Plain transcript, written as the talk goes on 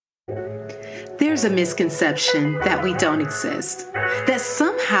There's a misconception that we don't exist, that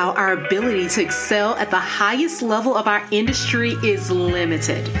somehow our ability to excel at the highest level of our industry is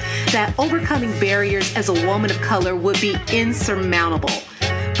limited, that overcoming barriers as a woman of color would be insurmountable.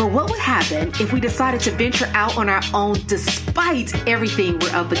 But what would happen if we decided to venture out on our own despite everything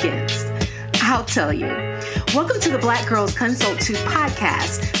we're up against? I'll tell you. Welcome to the Black Girls Consult 2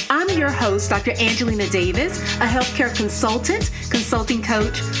 podcast. I'm your host, Dr. Angelina Davis, a healthcare consultant, consulting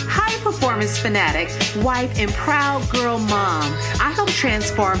coach, high performance fanatic, wife, and proud girl mom. I help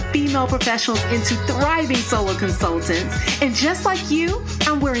transform female professionals into thriving solo consultants. And just like you,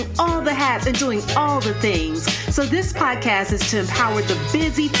 I'm wearing all the hats and doing all the things. So this podcast is to empower the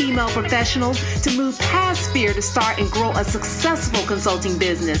busy female professionals to move past fear to start and grow a successful consulting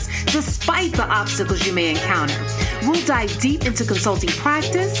business, despite the obstacles you may encounter. We'll dive deep into consulting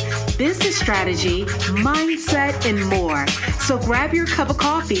practice, business strategy, mindset, and more. So grab your cup of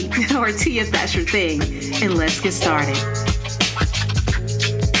coffee or tea if that's your thing, and let's get started.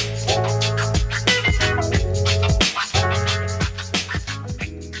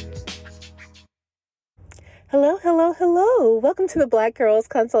 Hello. Welcome to the Black Girls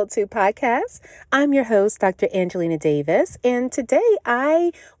Consult 2 podcast. I'm your host, Dr. Angelina Davis, and today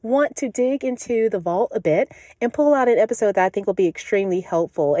I want to dig into the vault a bit and pull out an episode that I think will be extremely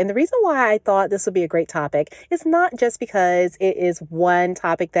helpful. And the reason why I thought this would be a great topic is not just because it is one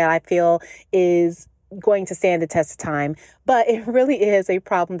topic that I feel is going to stand the test of time, but it really is a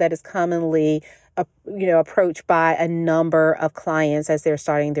problem that is commonly approached by a number of clients as they're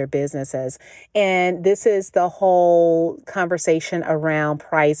starting their businesses. And this is the whole conversation around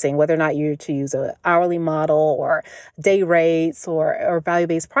pricing, whether or not you're to use an hourly model or day rates or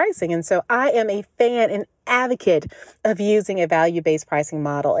value-based pricing. And so I am a fan and advocate of using a value-based pricing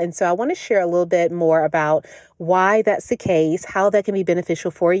model. And so I want to share a little bit more about why that's the case, how that can be beneficial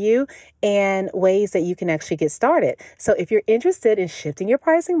for you, and ways that you can actually get started. So if you're interested in shifting your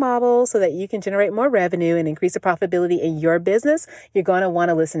pricing model so that you can generate more revenue and increase the profitability in your business, you're going to want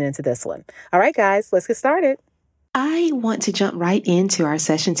to listen into this one. All right, guys, let's get started. I want to jump right into our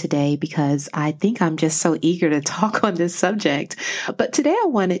session today because I think I'm just so eager to talk on this subject. But today I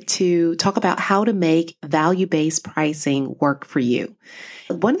wanted to talk about how to make value-based pricing work for you.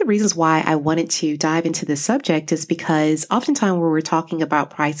 One of the reasons why I wanted to dive into this subject is because oftentimes when we're talking about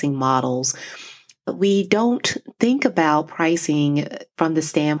pricing models, we don't think about pricing from the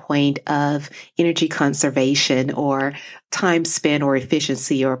standpoint of energy conservation or time spent or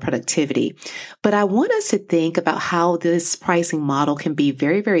efficiency or productivity. But I want us to think about how this pricing model can be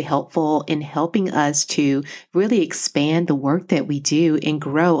very, very helpful in helping us to really expand the work that we do and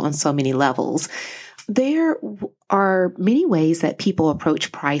grow on so many levels. There are many ways that people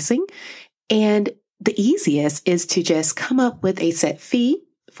approach pricing, and the easiest is to just come up with a set fee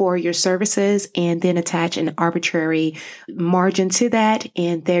for your services and then attach an arbitrary margin to that.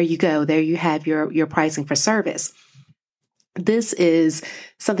 And there you go. There you have your pricing for service. This is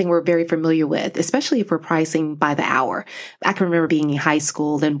something we're very familiar with, especially if we're pricing by the hour. I can remember being in high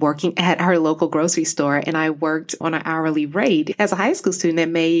school and working at our local grocery store, and I worked on an hourly rate. As a high school student, that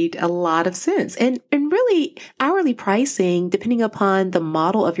made a lot of sense. And really, hourly pricing, depending upon the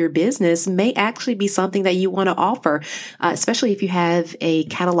model of your business, may actually be something that you want to offer, especially if you have a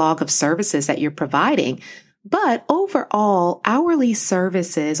catalog of services that you're providing. But overall, hourly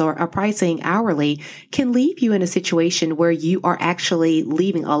services or pricing hourly can leave you in a situation where you are actually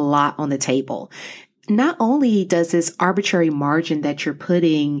leaving a lot on the table. Not only does this arbitrary margin that you're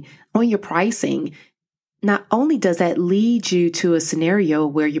putting on your pricing, not only does that lead you to a scenario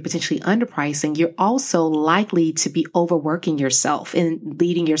where you're potentially underpricing, you're also likely to be overworking yourself and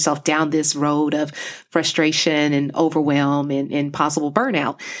leading yourself down this road of frustration and overwhelm and possible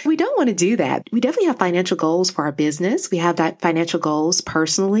burnout. We don't want to do that. We definitely have financial goals for our business. We have that financial goals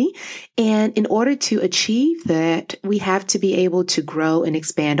personally. And in order to achieve that, we have to be able to grow and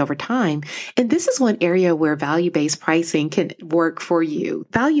expand over time. And this is one area where value-based pricing can work for you.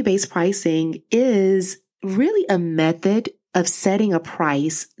 Value-based pricing is really a method of setting a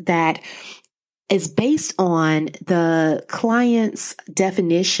price that is based on the client's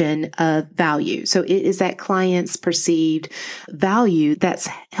definition of value. So it is that client's perceived value that's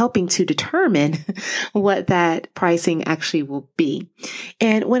helping to determine what that pricing actually will be.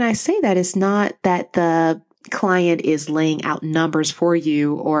 And when I say that, it's not that the client is laying out numbers for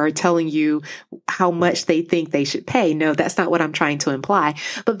you or telling you how much they think they should pay. No, that's not what I'm trying to imply.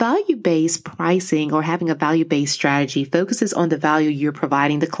 But value-based pricing or having a value-based strategy focuses on the value you're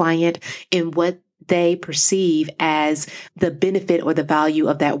providing the client and what they perceive as the benefit or the value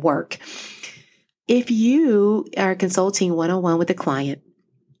of that work. If you are consulting one-on-one with a client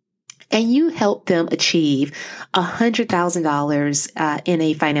and you help them achieve $100,000 in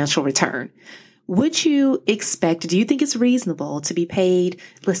a financial return. Would you expect, do you think it's reasonable to be paid,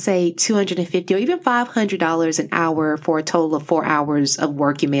 let's say $250 or even $500 an hour for a total of 4 hours of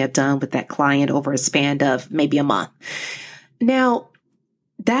work you may have done with that client over a span of maybe a month? Now,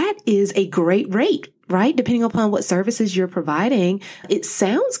 that is a great rate, right? Depending upon what services you're providing, it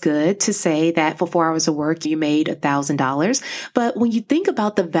sounds good to say that for 4 hours of work, you made $1,000. But when you think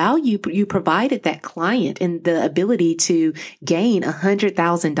about the value you provided that client and the ability to gain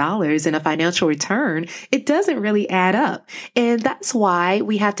 $100,000 in a financial return, it doesn't really add up. And that's why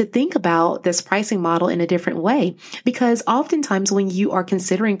we have to think about this pricing model in a different way, because oftentimes when you are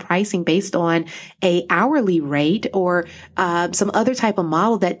considering pricing based on a hourly rate or some other type of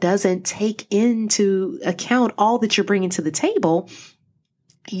model that doesn't take into account all that you're bringing to the table,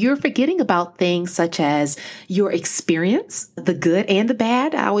 you're forgetting about things such as your experience, the good and the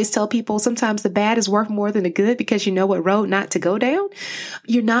bad. I always tell people sometimes the bad is worth more than the good because you know what road not to go down.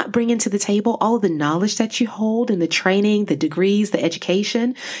 You're not bringing to the table all of the knowledge that you hold and the training, the degrees, the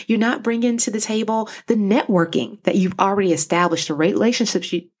education. You're not bringing to the table the networking that you've already established, the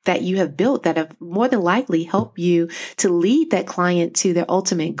relationships that you have built that have more than likely helped you to lead that client to their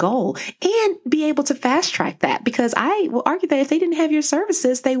ultimate goal and be able to fast track that. Because I will argue that if they didn't have your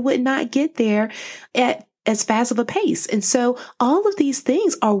services, they would not get there at as fast of a pace. And so all of these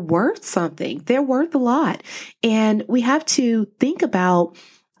things are worth something. They're worth a lot. And we have to think about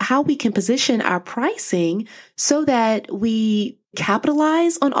how we can position our pricing so that we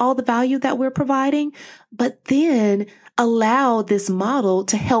capitalize on all the value that we're providing, but then allow this model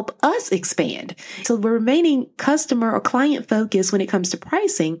to help us expand. So we're remaining customer or client focused when it comes to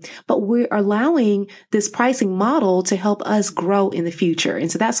pricing, but we're allowing this pricing model to help us grow in the future.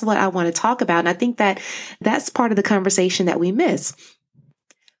 And so that's what I want to talk about. And I think that that's part of the conversation that we miss.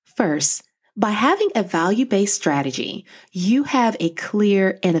 First, by having a value-based strategy, you have a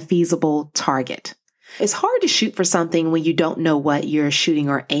clear and a feasible target. It's hard to shoot for something when you don't know what you're shooting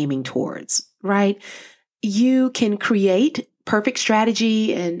or aiming towards, right? You can create perfect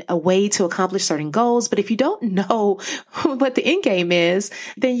strategy and a way to accomplish certain goals. But if you don't know what the end game is,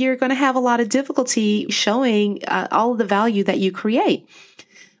 then you're going to have a lot of difficulty showing all of the value that you create.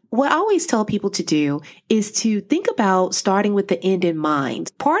 What I always tell people to do is to think about starting with the end in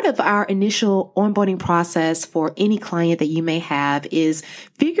mind. Part of our initial onboarding process for any client that you may have is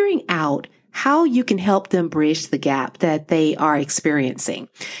figuring out how you can help them bridge the gap that they are experiencing.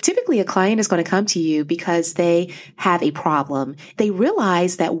 Typically, a client is going to come to you because they have a problem. They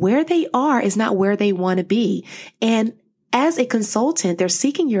realize that where they are is not where they want to be. And as a consultant, they're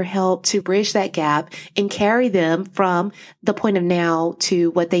seeking your help to bridge that gap and carry them from the point of now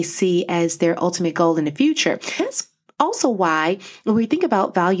to what they see as their ultimate goal in the future. That's also why when we think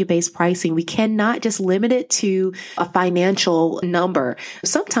about value-based pricing, we cannot just limit it to a financial number.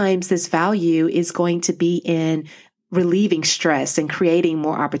 Sometimes this value is going to be in relieving stress and creating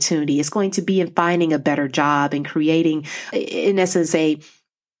more opportunity. It's going to be in finding a better job and creating, in essence, a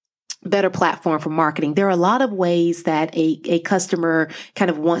better platform for marketing. There are a lot of ways that a customer kind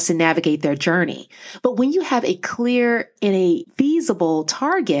of wants to navigate their journey. But when you have a clear and a feasible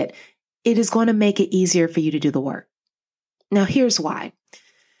target, it is going to make it easier for you to do the work. Now, here's why.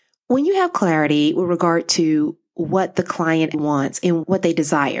 When you have clarity with regard to what the client wants and what they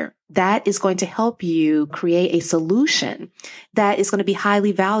desire, that is going to help you create a solution that is going to be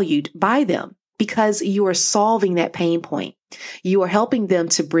highly valued by them because you are solving that pain point. You are helping them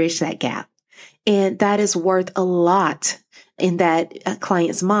to bridge that gap. And that is worth a lot in that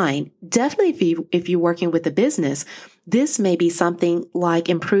client's mind. Definitely if you're working with a business, this may be something like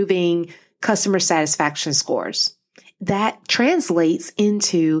improving customer satisfaction scores. That translates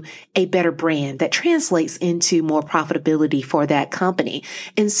into a better brand, that translates into more profitability for that company.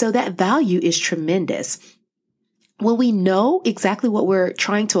 And so that value is tremendous. When we know exactly what we're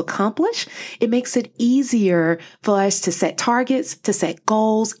trying to accomplish, it makes it easier for us to set targets, to set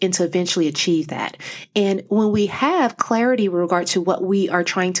goals, and to eventually achieve that. And when we have clarity with regard to what we are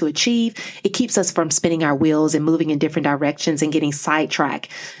trying to achieve, it keeps us from spinning our wheels and moving in different directions and getting sidetracked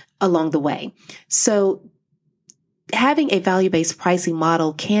along the way. So having a value-based pricing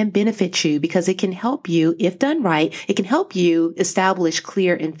model can benefit you because it can help you, if done right, it can help you establish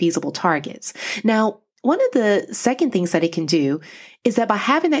clear and feasible targets. Now, one of the second things that it can do is that by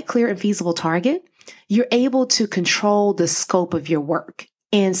having that clear and feasible target, you're able to control the scope of your work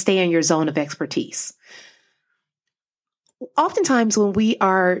and stay in your zone of expertise. Oftentimes when we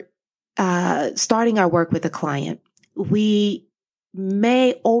are starting our work with a client, we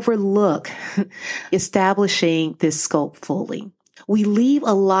may overlook establishing this scope fully. We leave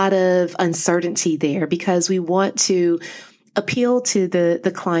a lot of uncertainty there because we want to appeal to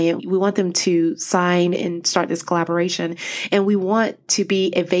the client. We want them to sign and start this collaboration, and we want to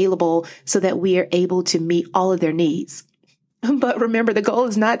be available so that we are able to meet all of their needs. But remember, the goal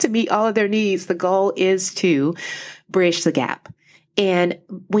is not to meet all of their needs. The goal is to bridge the gap. And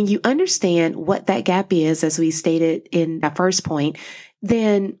when you understand what that gap is, as we stated in that first point,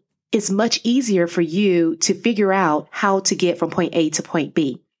 then it's much easier for you to figure out how to get from point A to point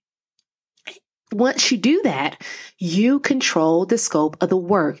B. Once you do that, you control the scope of the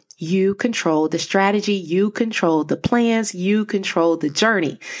work. You control the strategy. You control the plans. You control the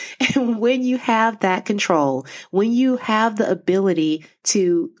journey. And when you have that control, when you have the ability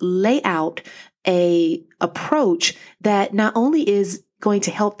to lay out a approach that not only is going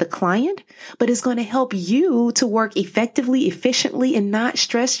to help the client, but is going to help you to work effectively, efficiently, and not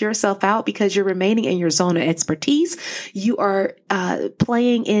stress yourself out because you're remaining in your zone of expertise. You are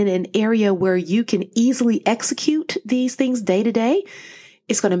playing in an area where you can easily execute these things day to day.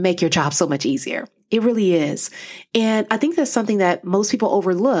 It's going to make your job so much easier. It really is. And I think that's something that most people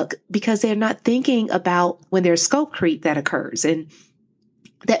overlook because they're not thinking about when there's scope creep that occurs. And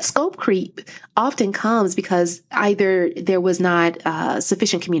that scope creep often comes because either there was not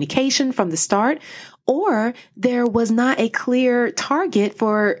sufficient communication from the start, or there was not a clear target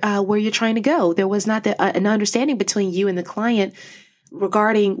for where you're trying to go. There was not an understanding between you and the client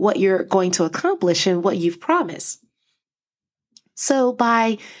regarding what you're going to accomplish and what you've promised. So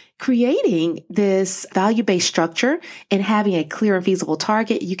by creating this value-based structure and having a clear and feasible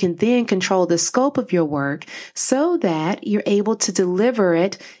target, you can then control the scope of your work so that you're able to deliver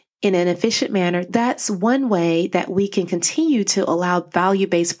it in an efficient manner. That's one way that we can continue to allow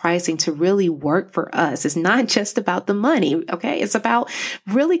value-based pricing to really work for us. It's not just about the money, okay? It's about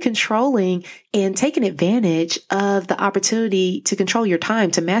really controlling and taking advantage of the opportunity to control your time,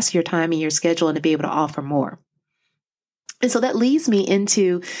 to master your time and your schedule, and to be able to offer more. And so that leads me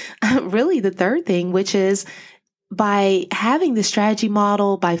into really the third thing, which is by having the strategy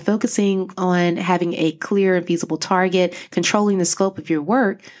model, by focusing on having a clear and feasible target, controlling the scope of your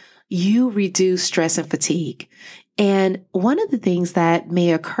work, you reduce stress and fatigue. And one of the things that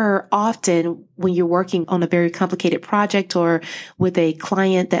may occur often when you're working on a very complicated project or with a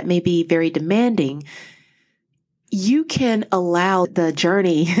client that may be very demanding, you can allow the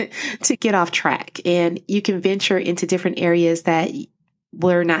journey to get off track and you can venture into different areas that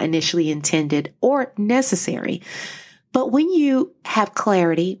were not initially intended or necessary. But when you have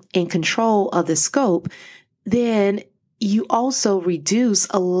clarity and control of the scope, then you also reduce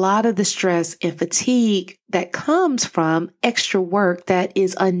a lot of the stress and fatigue that comes from extra work that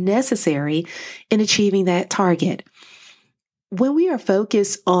is unnecessary in achieving that target. When we are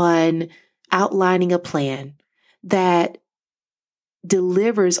focused on outlining a plan that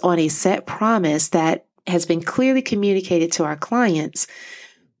delivers on a set promise that has been clearly communicated to our clients,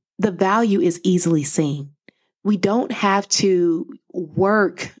 the value is easily seen. We don't have to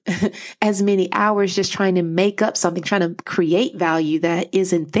work as many hours just trying to make up something, trying to create value that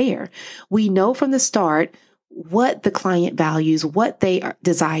isn't there. We know from the start what the client values, what they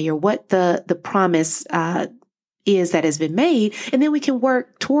desire, what the promise is that has been made, and then we can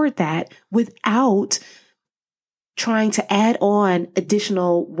work toward that without trying to add on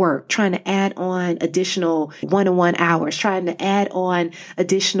additional work, trying to add on additional one-on-one hours, trying to add on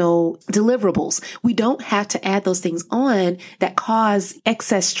additional deliverables. We don't have to add those things on that cause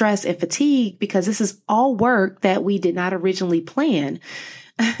excess stress and fatigue because this is all work that we did not originally plan.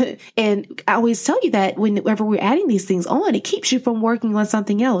 And I always tell you that whenever we're adding these things on, it keeps you from working on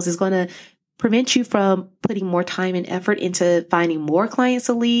something else. It's going to prevent you from putting more time and effort into finding more clients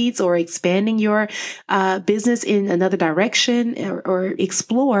or leads or expanding your business in another direction or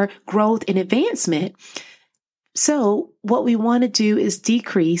explore growth and advancement. So what we want to do is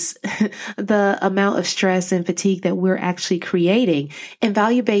decrease the amount of stress and fatigue that we're actually creating. And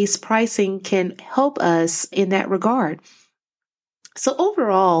value-based pricing can help us in that regard. So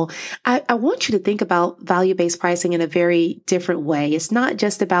overall, I want you to think about value-based pricing in a very different way. It's not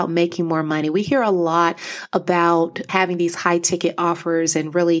just about making more money. We hear a lot about having these high ticket offers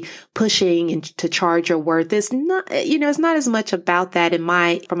and really pushing and to charge your worth. It's not, it's not as much about that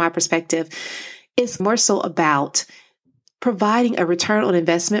from my perspective. It's more so about providing a return on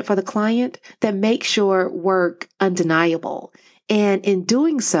investment for the client that makes your work undeniable. And in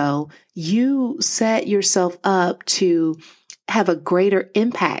doing so, you set yourself up to have a greater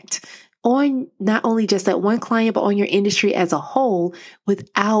impact on not only just that one client, but on your industry as a whole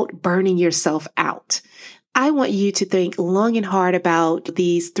without burning yourself out. I want you to think long and hard about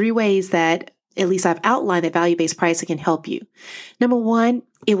these 3 ways that at least I've outlined that value-based pricing can help you. Number one,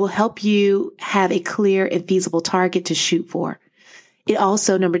 it will help you have a clear and feasible target to shoot for. It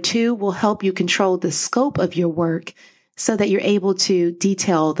also, number two, will help you control the scope of your work so that you're able to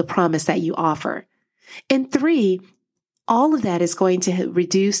detail the promise that you offer. And three, all of that is going to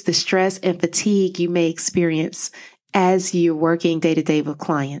reduce the stress and fatigue you may experience as you're working day to day with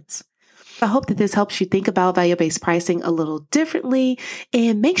clients. I hope that this helps you think about value-based pricing a little differently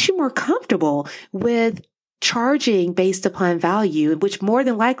and makes you more comfortable with charging based upon value, which more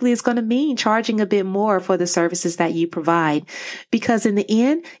than likely is going to mean charging a bit more for the services that you provide. Because in the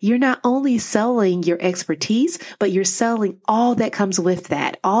end, you're not only selling your expertise, but you're selling all that comes with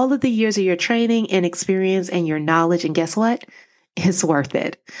that, all of the years of your training and experience and your knowledge. And guess what? It's worth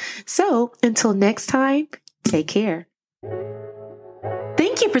it. So until next time, take care.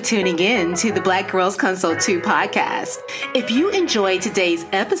 Thank you for tuning in to the Black Girls Consult 2 podcast. If you enjoyed today's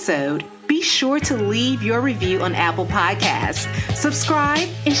episode, be sure to leave your review on Apple Podcasts, subscribe,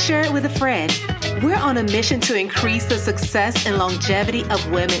 and share it with a friend. We're on a mission to increase the success and longevity of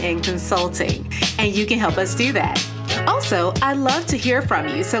women in consulting, and you can help us do that. Also, I'd love to hear from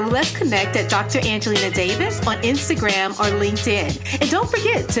you, so let's connect at Dr. Angelina Davis on Instagram or LinkedIn. And don't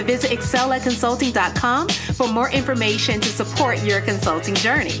forget to visit excelatconsulting.com for more information to support your consulting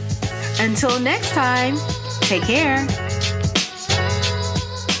journey. Until next time, take care.